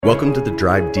Welcome to the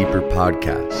Drive Deeper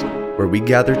podcast, where we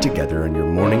gather together on your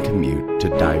morning commute to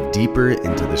dive deeper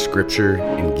into the scripture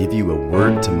and give you a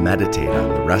word to meditate on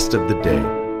the rest of the day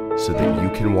so that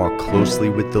you can walk closely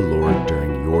with the Lord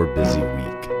during your busy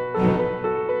week.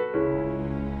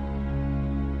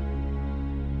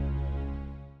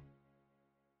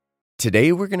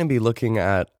 Today we're going to be looking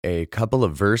at a couple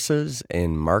of verses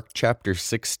in Mark chapter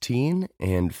 16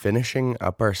 and finishing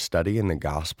up our study in the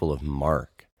Gospel of Mark.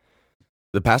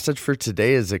 The passage for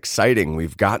today is exciting.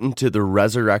 We've gotten to the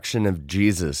resurrection of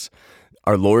Jesus.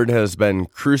 Our Lord has been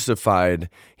crucified.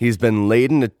 He's been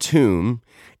laid in a tomb,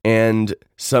 and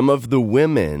some of the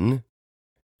women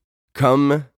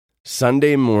come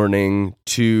Sunday morning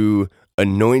to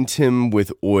anoint him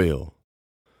with oil.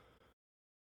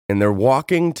 And they're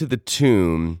walking to the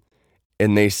tomb,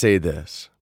 and they say this,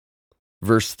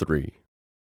 verse 3.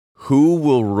 Who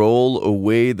will roll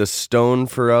away the stone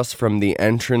for us from the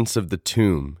entrance of the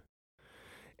tomb?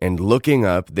 And looking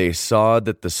up, they saw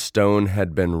that the stone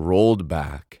had been rolled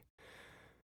back,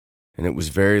 and it was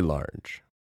very large.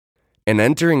 And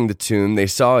entering the tomb, they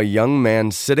saw a young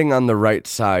man sitting on the right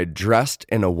side, dressed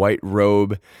in a white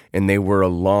robe, and they were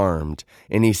alarmed.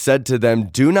 And he said to them,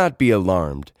 "Do not be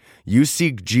alarmed. You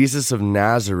seek Jesus of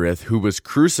Nazareth, who was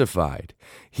crucified.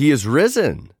 He is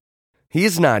risen. He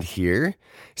is not here.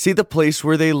 See the place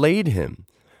where they laid him.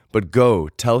 But go,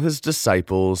 tell his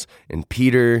disciples and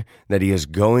Peter that he is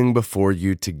going before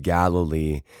you to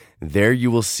Galilee. There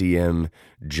you will see him,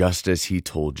 just as he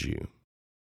told you."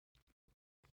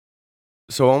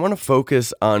 So I want to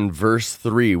focus on verse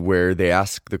 3, where they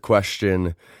ask the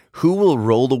question, who will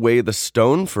roll away the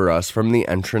stone for us from the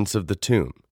entrance of the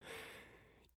tomb?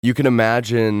 You can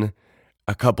imagine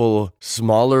a couple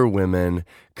smaller women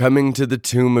coming to the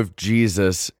tomb of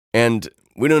Jesus, and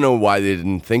we don't know why they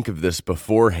didn't think of this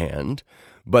beforehand,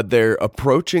 but they're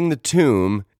approaching the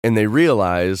tomb and they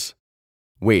realize,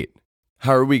 wait,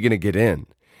 how are we going to get in?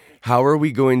 How are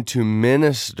we going to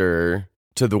minister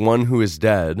to the one who is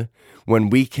dead when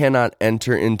we cannot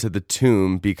enter into the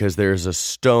tomb because there's a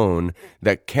stone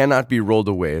that cannot be rolled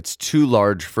away? It's too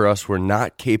large for us. We're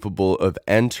not capable of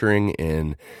entering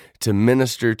in to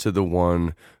minister to the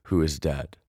one who is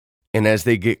dead. And as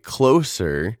they get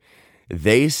closer,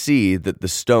 they see that the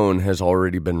stone has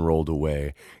already been rolled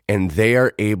away, and they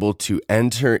are able to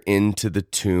enter into the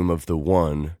tomb of the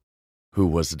one who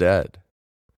was dead.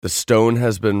 The stone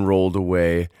has been rolled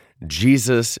away.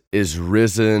 Jesus is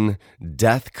risen.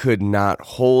 Death could not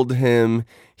hold him.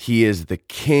 He is the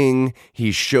King.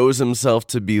 He shows himself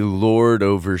to be Lord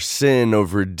over sin,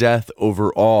 over death,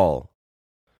 over all.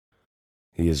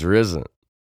 He is risen.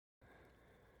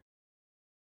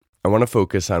 I want to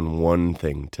focus on one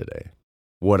thing today.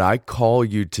 What I call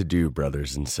you to do,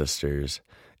 brothers and sisters,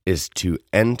 is to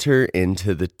enter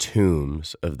into the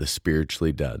tombs of the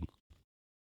spiritually dead.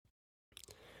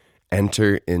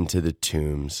 Enter into the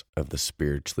tombs of the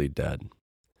spiritually dead.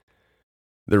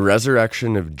 The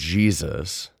resurrection of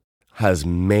Jesus has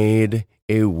made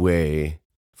a way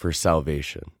for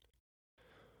salvation.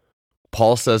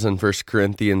 Paul says in 1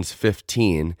 Corinthians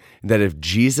 15 that if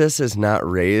Jesus is not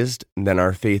raised, then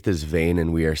our faith is vain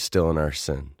and we are still in our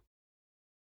sin.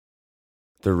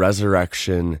 The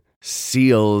resurrection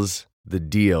seals the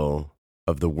deal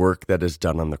of the work that is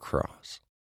done on the cross.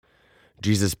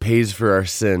 Jesus pays for our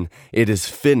sin. It is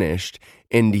finished.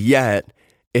 And yet,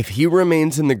 if he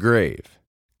remains in the grave,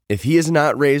 if he is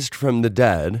not raised from the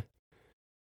dead,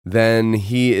 then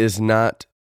he is not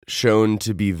shown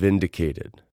to be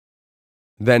vindicated.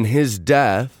 Then his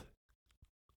death,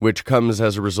 which comes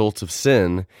as a result of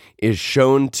sin, is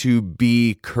shown to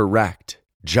be correct,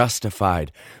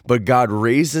 justified. But God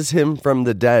raises him from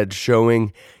the dead,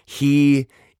 showing he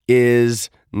is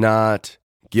not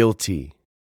guilty.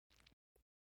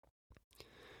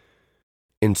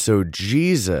 And so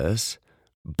Jesus,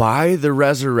 by the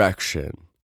resurrection,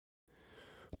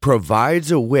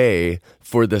 provides a way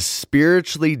for the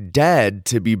spiritually dead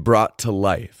to be brought to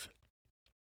life.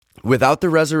 Without the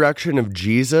resurrection of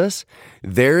Jesus,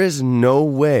 there is no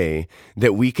way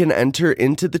that we can enter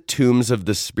into the tombs of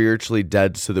the spiritually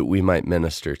dead so that we might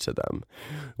minister to them.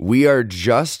 We are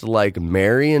just like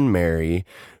Mary and Mary,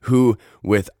 who,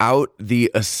 without the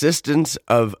assistance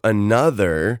of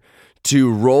another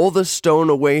to roll the stone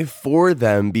away for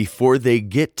them before they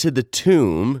get to the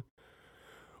tomb,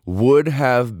 would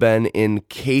have been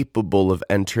incapable of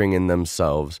entering in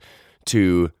themselves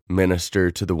to minister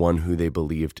to the one who they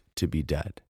believed to be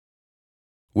dead.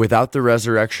 Without the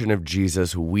resurrection of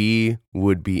Jesus, we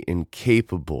would be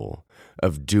incapable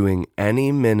of doing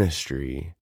any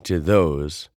ministry to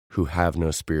those who have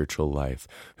no spiritual life,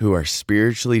 who are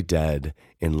spiritually dead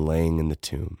and laying in the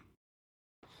tomb.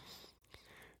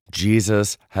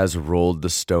 Jesus has rolled the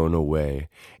stone away,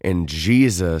 and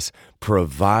Jesus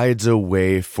provides a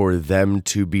way for them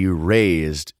to be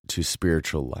raised to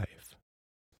spiritual life.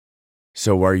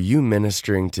 So are you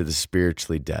ministering to the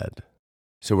spiritually dead?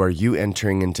 So are you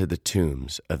entering into the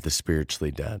tombs of the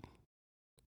spiritually dead?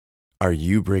 Are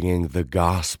you bringing the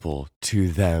gospel to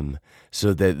them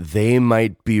so that they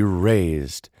might be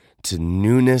raised to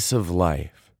newness of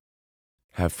life,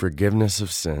 have forgiveness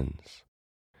of sins,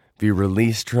 be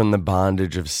released from the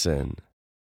bondage of sin,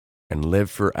 and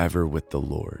live forever with the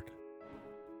Lord?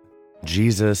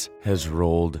 Jesus has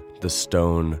rolled the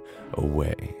stone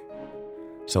away.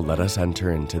 So let us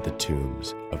enter into the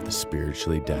tombs of the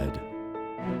spiritually dead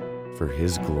for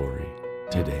his glory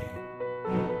today.